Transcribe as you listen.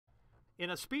In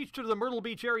a speech to the Myrtle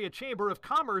Beach Area Chamber of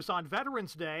Commerce on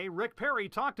Veterans Day, Rick Perry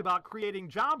talked about creating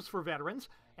jobs for veterans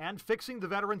and fixing the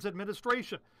Veterans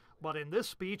Administration. But in this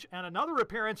speech and another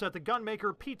appearance at the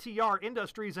gunmaker PTR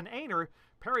Industries in Aner,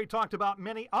 Perry talked about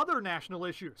many other national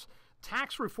issues: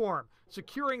 tax reform,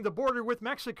 securing the border with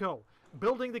Mexico,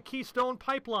 building the Keystone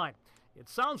Pipeline. It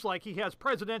sounds like he has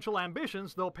presidential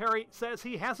ambitions, though Perry says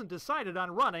he hasn't decided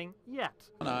on running yet.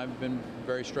 I've been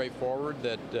very straightforward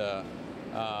that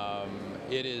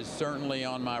it is certainly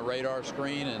on my radar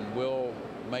screen, and we'll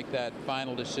make that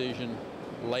final decision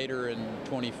later in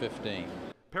 2015.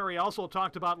 Perry also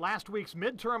talked about last week's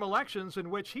midterm elections, in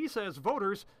which he says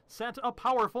voters sent a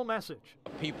powerful message.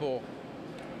 People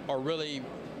are really,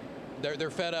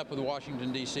 they're fed up with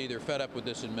Washington, D.C. They're fed up with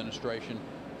this administration.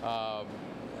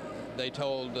 They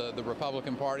told the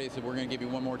Republican Party that we're going to give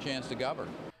you one more chance to govern.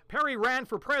 Perry ran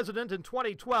for president in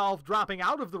 2012, dropping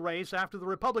out of the race after the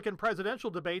Republican presidential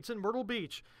debates in Myrtle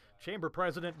Beach. Chamber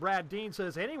President Brad Dean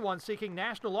says anyone seeking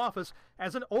national office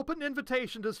has an open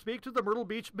invitation to speak to the Myrtle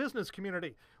Beach business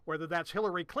community, whether that's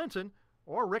Hillary Clinton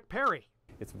or Rick Perry.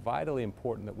 It's vitally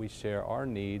important that we share our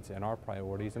needs and our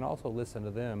priorities and also listen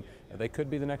to them. They could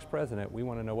be the next president. We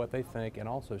want to know what they think and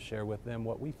also share with them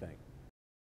what we think.